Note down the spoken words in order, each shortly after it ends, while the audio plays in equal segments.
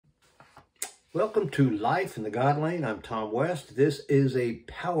Welcome to Life in the God Lane. I'm Tom West. This is a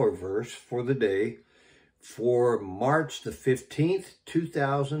power verse for the day for March the 15th,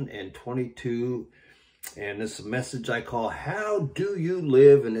 2022. And this is a message I call, How Do You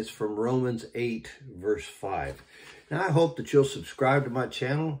Live? And it's from Romans 8, verse 5. Now, I hope that you'll subscribe to my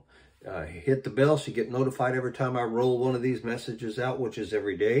channel. Hit the bell so you get notified every time I roll one of these messages out, which is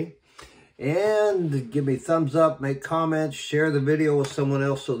every day. And give me thumbs up, make comments, share the video with someone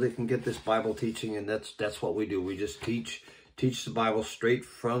else so they can get this Bible teaching. And that's what we do. We just teach the Bible straight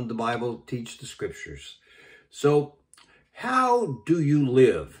from the Bible, teach the scriptures. So how do you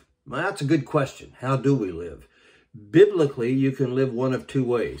live? Well, that's a good question. How do we live? Biblically, you can live one of two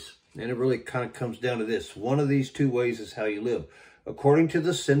ways. And it really kind of comes down to this. One of these two ways is how you live. According to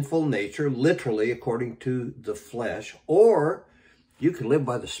the sinful nature, literally according to the flesh, or you can live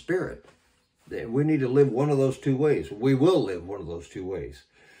by the Spirit. We need to live one of those two ways. We will live one of those two ways.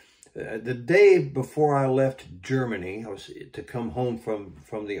 The day before I left Germany, I was to come home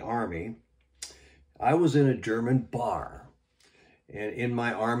from the army, I was in a German bar. And in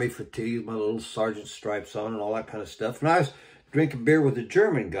my army fatigue, my little sergeant stripes on and all that kind of stuff. And I was drinking beer with a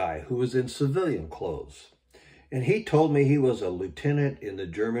German guy who was in civilian clothes. And he told me he was a lieutenant in the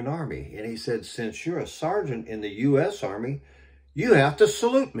German army. And he said, since you're a sergeant in the U.S. Army, you have to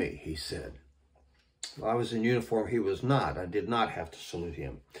salute me, he said. I was in uniform. He was not. I did not have to salute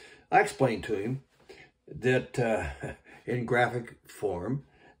him. I explained to him that in graphic form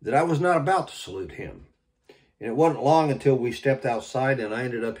that I was not about to salute him. And it wasn't long until we stepped outside and I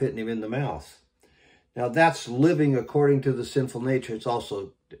ended up hitting him in the mouth. Now that's living according to the sinful nature. It's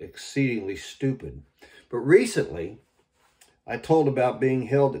also exceedingly stupid. But recently, I told about being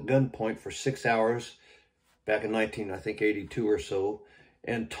held at gunpoint for 6 hours back in 1982 or so,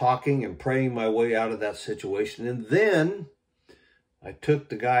 and talking and praying my way out of that situation. And then I took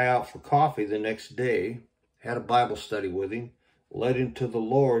the guy out for coffee the next day, had a Bible study with him, led him to the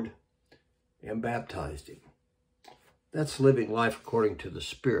Lord, and baptized him. That's living life according to the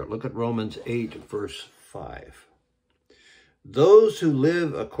Spirit. Look at Romans 8, verse 5. Those who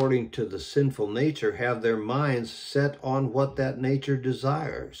live according to the sinful nature have their minds set on what that nature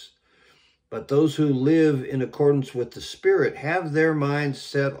desires. But those who live in accordance with the Spirit have their minds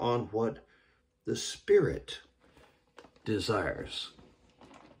set on what the Spirit desires.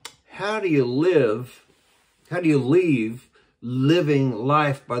 How do you live? How do you leave living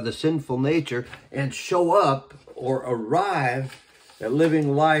life by the sinful nature and show up or arrive at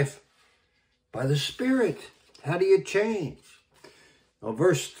living life by the Spirit? How do you change? Well,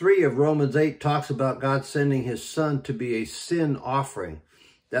 verse 3 of Romans 8 talks about God sending his Son to be a sin offering.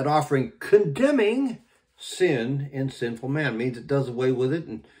 That offering condemning sin in sinful man means it does away with it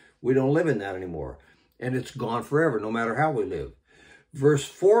and we don't live in that anymore. And it's gone forever, no matter how we live. Verse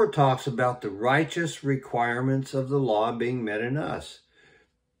 4 talks about the righteous requirements of the law being met in us.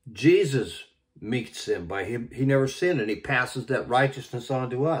 Jesus meets sin by him. He never sinned and he passes that righteousness on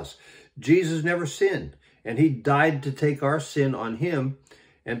to us. Jesus never sinned and he died to take our sin on him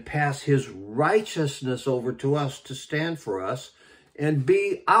and pass his righteousness over to us to stand for us and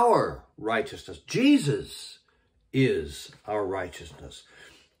be our righteousness. Jesus is our righteousness.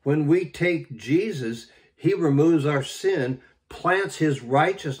 When we take Jesus, he removes our sin, plants his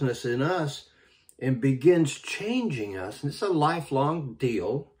righteousness in us, and begins changing us. And it's a lifelong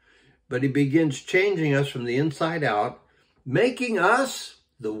deal, but he begins changing us from the inside out, making us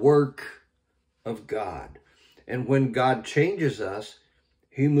the work of God. And when God changes us,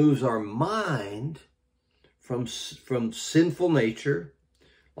 he moves our mind from sinful nature,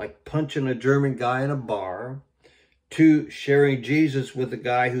 like punching a German guy in a bar, to sharing Jesus with a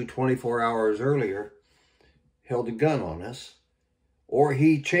guy who 24 hours earlier held a gun on us. Or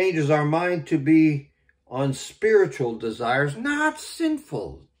he changes our mind to be on spiritual desires, not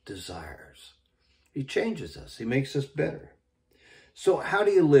sinful desires. He changes us. He makes us better. So how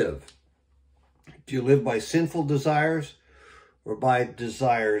do you live? Do you live by sinful desires or by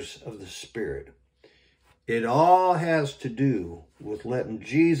desires of the Spirit? It all has to do with letting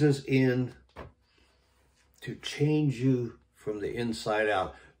Jesus in to change you from the inside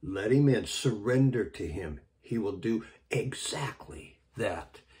out. Let him in. Surrender to him. He will do exactly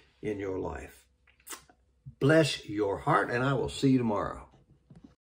that in your life. Bless your heart, and I will see you tomorrow.